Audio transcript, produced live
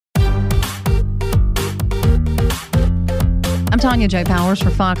Tanya J. Powers for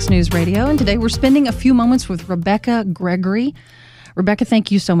Fox News Radio, and today we're spending a few moments with Rebekah Gregory. Rebekah,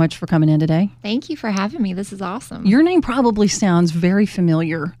 thank you so much for coming in today. Thank you for having me. This is awesome. Your name probably sounds very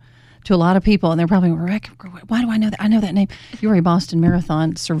familiar to a lot of people, and they're probably, Rebekah, why do I know that? I know that name. You're a Boston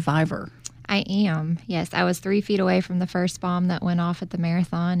Marathon survivor. I am. Yes, I was 3 feet away from the first bomb that went off at the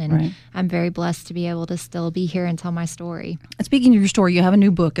marathon, and I'm very blessed to be able to still be here and tell my story. And speaking of your story, you have a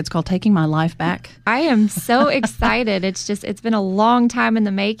new book. It's called Taking My Life Back. I am so excited. It's been a long time in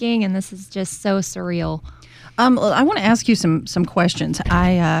the making, and this is just so surreal. I want to ask you some questions.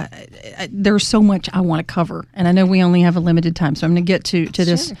 There's so much I want to cover, and I know we only have a limited time, so I'm going to get to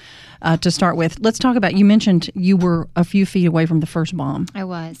this to start with. Let's talk about, you mentioned you were a few feet away from the first bomb. I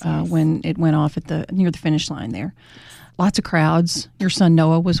was, yes. When it went off near the finish line there. Lots of crowds. Your son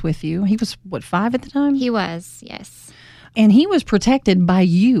Noah was with you. He was, 5 at the time? He was, yes. And he was protected by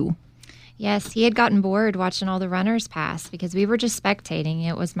you. Yes, he had gotten bored watching all the runners pass because we were just spectating.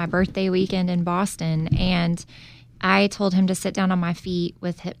 It was my birthday weekend in Boston, and I told him to sit down on my feet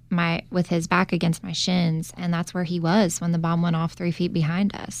with his back against my shins, and that's where he was when the bomb went off 3 feet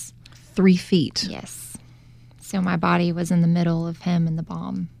behind us. 3 feet? Yes. So my body was in the middle of him and the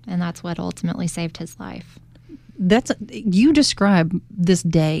bomb, and that's what ultimately saved his life. You describe this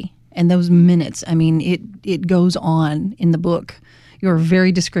day and those minutes. I mean, it goes on in the book. You're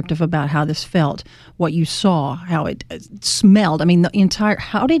very descriptive about how this felt, what you saw, how it smelled. I mean, the entire.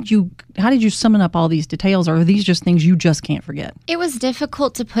 How did you summon up all these details, or are these just things you just can't forget? It was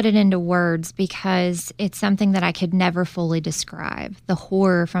difficult to put it into words because it's something that I could never fully describe. The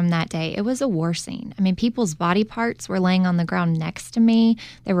horror from that day. It was a war scene. I mean, people's body parts were laying on the ground next to me.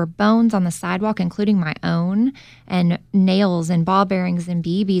 There were bones on the sidewalk, including my own, and nails and ball bearings and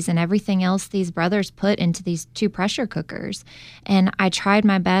BBs and everything else these brothers put into these 2 pressure cookers. And I tried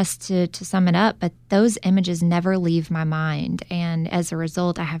my best to sum it up, but those images never leave my mind. And as a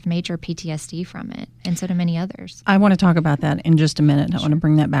result, I have major PTSD from it, and so do many others. I want to talk about that in just a minute. I want to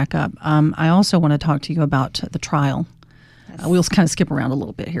bring that back up. I also want to talk to you about the trial. Yes. We'll kind of skip around a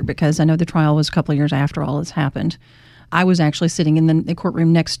little bit here because I know the trial was a couple of years after all this happened. I was actually sitting in the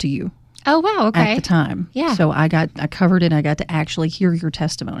courtroom next to you. Oh, wow, okay. At the time. Yeah. So I covered it. I got to actually hear your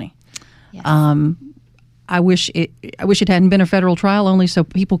testimony. Yes. I wish it hadn't been a federal trial, only so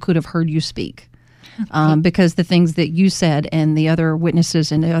people could have heard you speak. Because the things that you said and the other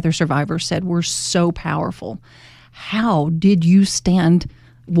witnesses and the other survivors said were so powerful. How did you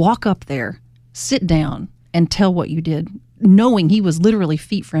walk up there, sit down, and tell what you did, knowing he was literally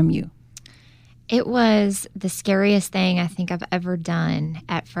feet from you? It was the scariest thing I think I've ever done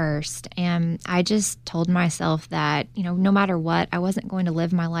at first. And I just told myself that, no matter what, I wasn't going to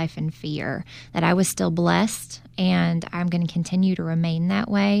live my life in fear, that I was still blessed and I'm going to continue to remain that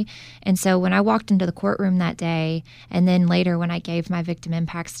way. And so when I walked into the courtroom that day, and then later when I gave my victim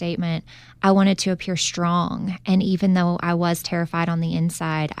impact statement, I wanted to appear strong. And even though I was terrified on the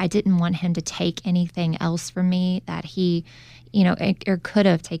inside, I didn't want him to take anything else from me that he or could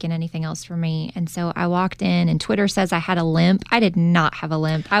have taken anything else from me. And so I walked in, and Twitter says I had a limp. I did not have a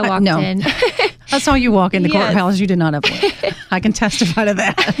limp. I walked in. I saw you walk in the courthouse. You did not have a limp. I can testify to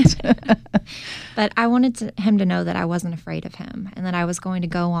that. But I wanted him to know that I wasn't afraid of him and that I was going to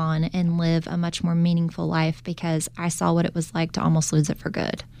go on and live a much more meaningful life because I saw what it was like to almost lose it for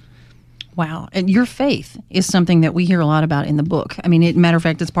good. Wow. And your faith is something that we hear a lot about in the book. I mean, matter of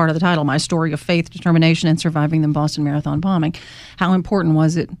fact, it's part of the title, My Story of Faith, Determination, and Surviving the Boston Marathon Bombing. How important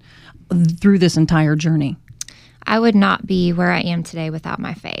was it through this entire journey? I would not be where I am today without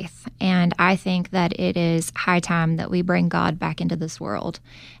my faith. And I think that it is high time that we bring God back into this world.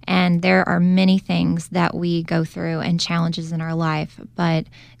 And there are many things that we go through and challenges in our life, but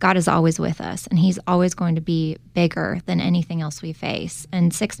God is always with us, and He's always going to be bigger than anything else we face.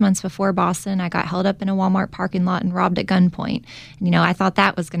 And 6 months before Boston, I got held up in a Walmart parking lot and robbed at gunpoint. And, I thought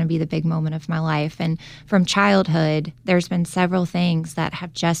that was going to be the big moment of my life. And from childhood, there's been several things that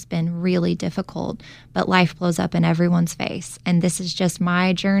have just been really difficult, but life blows up in everyone's face. And this is just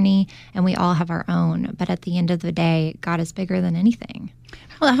my journey, and we all have our own. But at the end of the day, God is bigger than anything.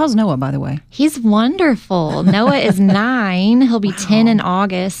 How's Noah, by the way? He's wonderful. Noah is 9. He'll be 10 in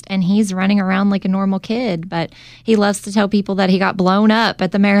August, and he's running around like a normal kid. But he loves to tell people that he got blown up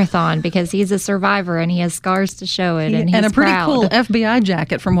at the marathon because he's a survivor and he has scars to show it. And he's a pretty proud. Cool FBI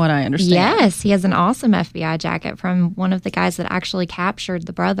jacket, from what I understand. Yes, he has an awesome FBI jacket from one of the guys that actually captured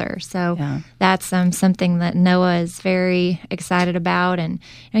the brother. So that's something that Noah is very excited about. And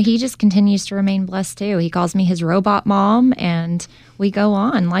he just continues to remain blessed, too. He calls me his robot mom, and we go go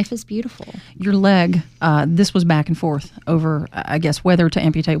on. Life is beautiful. Your leg, this was back and forth over, I guess, whether to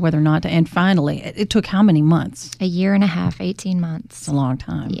amputate, whether not to. And finally, it took how many months? A year and a half, 18 months. It's a long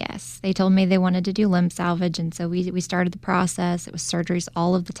time. Yes. They told me they wanted to do limb salvage, and so we started the process. It was surgeries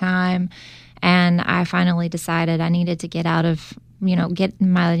all of the time. And I finally decided I needed to get out of, get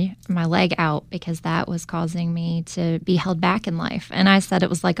my leg out, because that was causing me to be held back in life. And I said it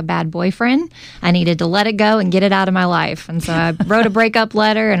was like a bad boyfriend. I needed to let it go and get it out of my life. And so I wrote a breakup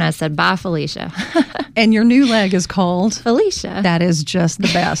letter and I said, bye, Felicia. And your new leg is called? Felicia. That is just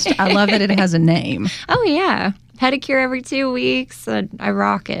the best. I love that it has a name. Oh, yeah. Pedicure every 2 weeks. I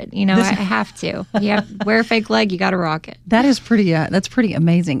rock it. I have to. You have to wear a fake leg. You got to rock it. That is pretty. That's pretty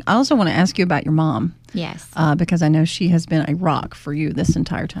amazing. I also want to ask you about your mom. Yes. Because I know she has been a rock for you this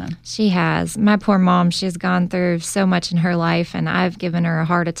entire time. She has. My poor mom, she's gone through so much in her life, and I've given her a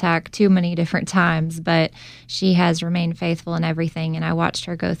heart attack too many different times, but she has remained faithful in everything, and I watched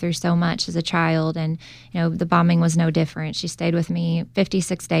her go through so much as a child, and the bombing was no different. She stayed with me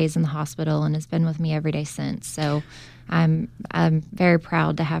 56 days in the hospital and has been with me every day since. So I'm very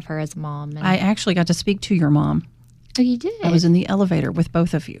proud to have her as a mom. And I actually got to speak to your mom. Oh, you did? I was in the elevator with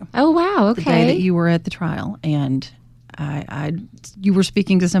both of you. Oh, wow. Okay. The day that you were at the trial, and you were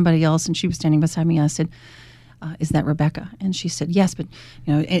speaking to somebody else, and she was standing beside me. I said, "Is that Rebekah?" And she said, "Yes," but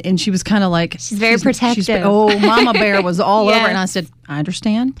and she was kind of like, she's very protective. Mama Bear was all Yes. over, and I said, "I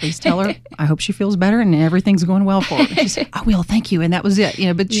understand. Please tell her. I hope she feels better and everything's going well for her." And she said, "I will, thank you," and that was it.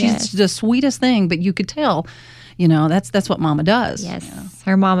 But she's Yes. the sweetest thing. But you could tell. That's what Mama does. Yes.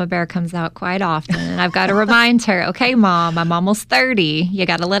 Her Mama Bear comes out quite often, and I've got to remind her, okay, Mom, I'm almost 30. You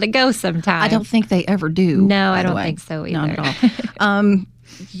got to let it go sometime. I don't think they ever do. No, I don't think so either. Not at all.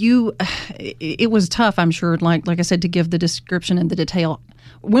 It was tough, I'm sure, like I said, to give the description and the detail.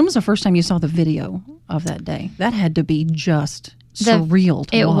 When was the first time you saw the video of that day? That had to be just surreal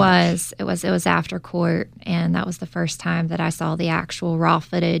to watch. It was after court, and that was the first time that I saw the actual raw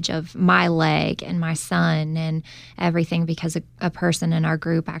footage of my leg and my son and everything, because a person in our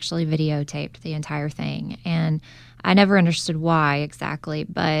group actually videotaped the entire thing. And I never understood why exactly,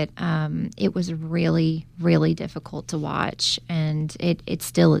 but it was really, really difficult to watch, and it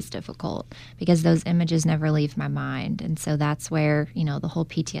still is difficult because those images never leave my mind. And so that's where, the whole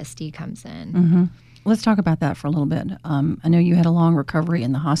PTSD comes in. Mm-hmm. Let's talk about that for a little bit. I know you had a long recovery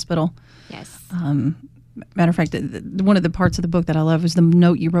in the hospital. Yes. Matter of fact, one of the parts of the book that I love is the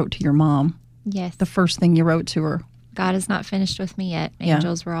note you wrote to your mom. Yes. The first thing you wrote to her. God is not finished with me yet.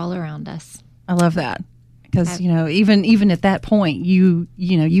 Angels were all around us. I love that because even at that point, you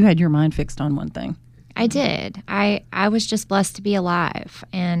had your mind fixed on one thing. I did. I was just blessed to be alive.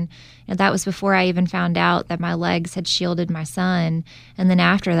 And that was before I even found out that my legs had shielded my son. And then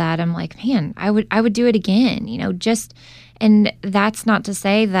after that, I'm like, man, I would do it again, and that's not to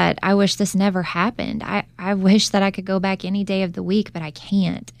say that I wish this never happened. I wish that I could go back any day of the week, but I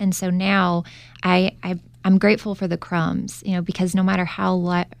can't. And so now I'm grateful for the crumbs, because no matter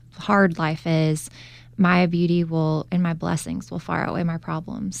how hard life is, my beauty and my blessings will far outweigh my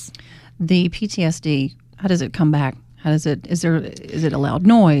problems. The PTSD, how does it come back? Is it a loud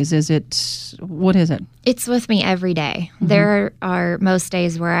noise? What is it? It's with me every day. Mm-hmm. There are most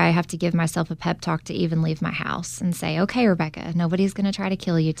days where I have to give myself a pep talk to even leave my house and say, okay, Rebekah, nobody's going to try to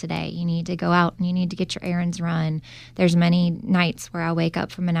kill you today. You need to go out and you need to get your errands run. There's many nights where I wake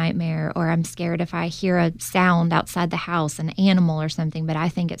up from a nightmare, or I'm scared if I hear a sound outside the house, an animal or something, but I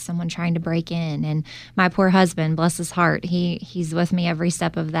think it's someone trying to break in. And my poor husband, bless his heart, he's with me every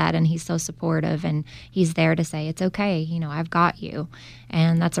step of that, and he's so supportive, and he's there to say, it's okay, I've got you.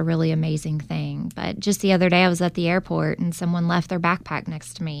 And that's a really amazing thing. But just the other day, I was at the airport and someone left their backpack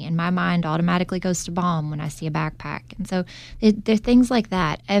next to me, and my mind automatically goes to bomb when I see a backpack. And so there are things like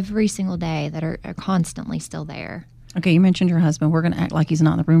that every single day that are constantly still there. Okay, you mentioned your husband. We're going to act like he's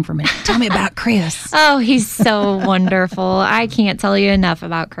not in the room for a minute. Tell me about Chris. Oh, he's so wonderful. I can't tell you enough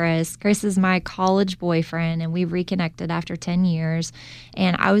about Chris. Chris is my college boyfriend, and we reconnected after 10 years.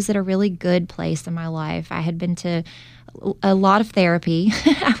 And I was at a really good place in my life. I had been to a lot of therapy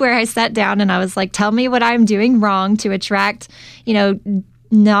where I sat down and I was like, tell me what I'm doing wrong to attract,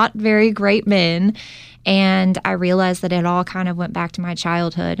 not very great men. And I realized that it all kind of went back to my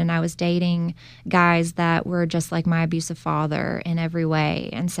childhood, and I was dating guys that were just like my abusive father in every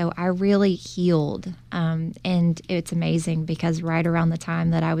way. And so I really healed. And it's amazing because right around the time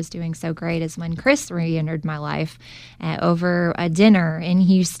that I was doing so great is when Chris re-entered my life over a dinner in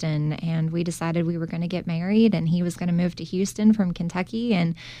Houston. And we decided we were going to get married, and he was going to move to Houston from Kentucky.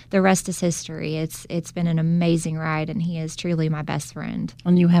 And the rest is history. It's been an amazing ride, and he is truly my best friend.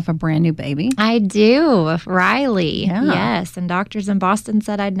 And you have a brand new baby. I do. too. Riley. Yeah. Yes. And doctors in Boston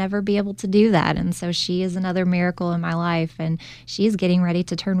said I'd never be able to do that. And so she is another miracle in my life. And she is getting ready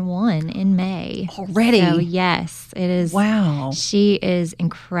to turn 1 in May. Already? So, yes, it is. Wow. She is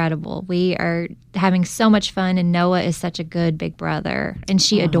incredible. We are having so much fun. And Noah is such a good big brother. And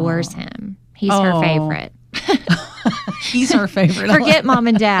she adores him. He's her favorite. He's her favorite. Forget mom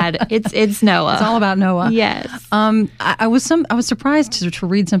and dad. It's Noah. It's all about Noah. Yes. I was surprised to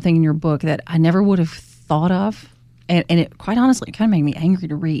read something in your book that I never would have thought of, and it quite honestly it kind of made me angry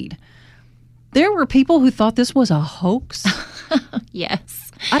to read. There were people who thought this was a hoax.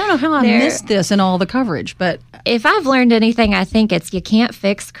 Yes. I don't know how I missed this in all the coverage, but if I've learned anything, I think it's you can't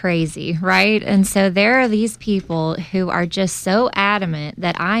fix crazy, right? And so there are these people who are just so adamant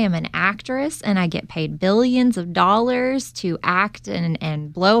that I am an actress and I get paid billions of dollars to act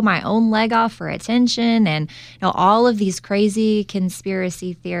and blow my own leg off for attention, and all of these crazy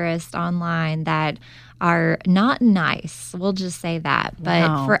conspiracy theorists online that are not nice. We'll just say that.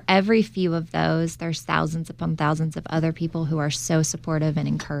 But for every few of those, there's thousands upon thousands of other people who are so supportive and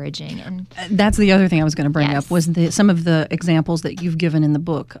encouraging. And that's the other thing I was going to bring up was some of the examples that you've given in the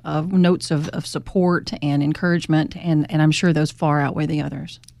book of notes of support and encouragement, and I'm sure those far outweigh the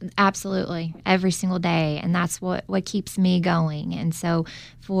others. Absolutely. Every single day. And that's what keeps me going. And so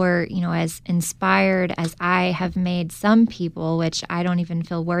for, as inspired as I have made some people, which I don't even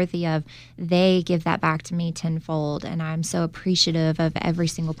feel worthy of, they give that back to me tenfold. And I'm so appreciative of every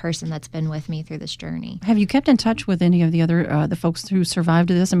single person that's been with me through this journey. Have you kept in touch with any of the other, the folks who survived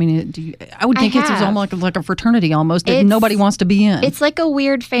this? I mean, I would think it's almost like a fraternity almost that nobody wants to be in. It's like a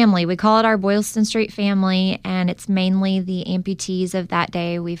weird family. We call it our Boylston Street family, and it's mainly the amputees of that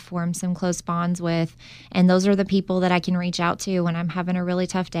day we've formed some close bonds with. And those are the people that I can reach out to when I'm having a really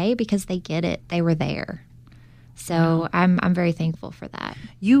tough day because they get it. They were there. So I'm very thankful for that.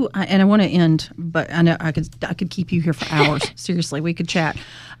 And I want to end, but I know I could keep you here for hours. Seriously, we could chat.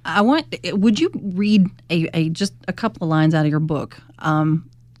 Would you read just a couple of lines out of your book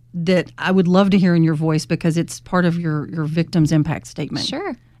that I would love to hear in your voice because it's part of your victim's impact statement?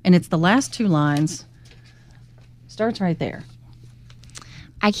 Sure. And it's the last 2 lines. Starts right there.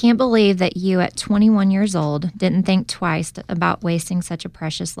 I can't believe that you, at 21 years old, didn't think twice about wasting such a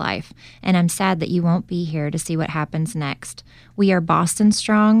precious life, and I'm sad that you won't be here to see what happens next. We are Boston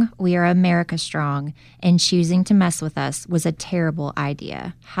strong, we are America strong, and choosing to mess with us was a terrible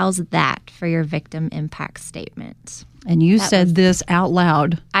idea. How's that for your victim impact statement? And you said this out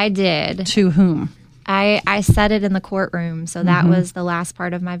loud. I did. To whom? I said it in the courtroom, so that was the last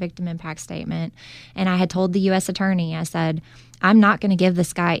part of my victim impact statement. And I had told the U.S. attorney, I said, I'm not going to give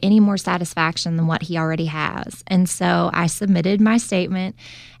this guy any more satisfaction than what he already has. And so I submitted my statement,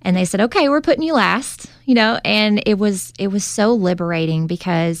 and they said, okay, we're putting you last, and it was so liberating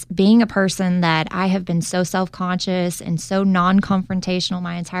because being a person that I have been so self-conscious and so non-confrontational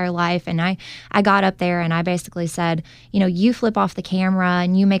my entire life, and I got up there and I basically said, you flip off the camera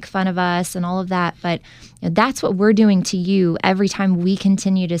and you make fun of us and all of that, but that's what we're doing to you every time we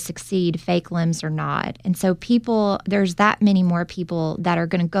continue to succeed, fake limbs or not. And so there's that many more people that are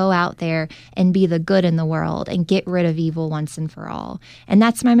going to go out there and be the good in the world and get rid of evil once and for all. And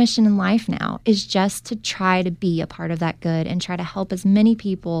that's my mission in life now, is just to try to be a part of that good and try to help as many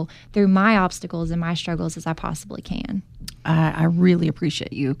people through my obstacles and my struggles as I possibly can. I really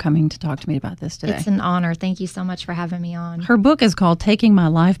appreciate you coming to talk to me about this today. It's an honor. Thank you so much for having me on. Her book is called Taking My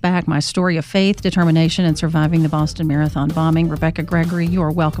Life Back, My Story of Faith, Determination, and Surviving the Boston Marathon Bombing. Rebekah Gregory, you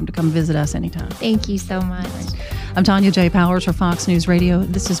are welcome to come visit us anytime. Thank you so much. I'm Tanya J. Powers for Fox News Radio.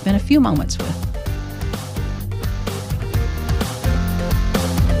 This has been A Few Moments with.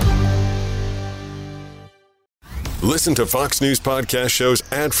 Listen to Fox News Podcast shows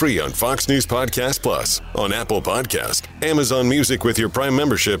ad-free on Fox News Podcast Plus, on Apple Podcast, Amazon Music with your Prime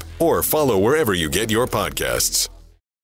membership, or follow wherever you get your podcasts.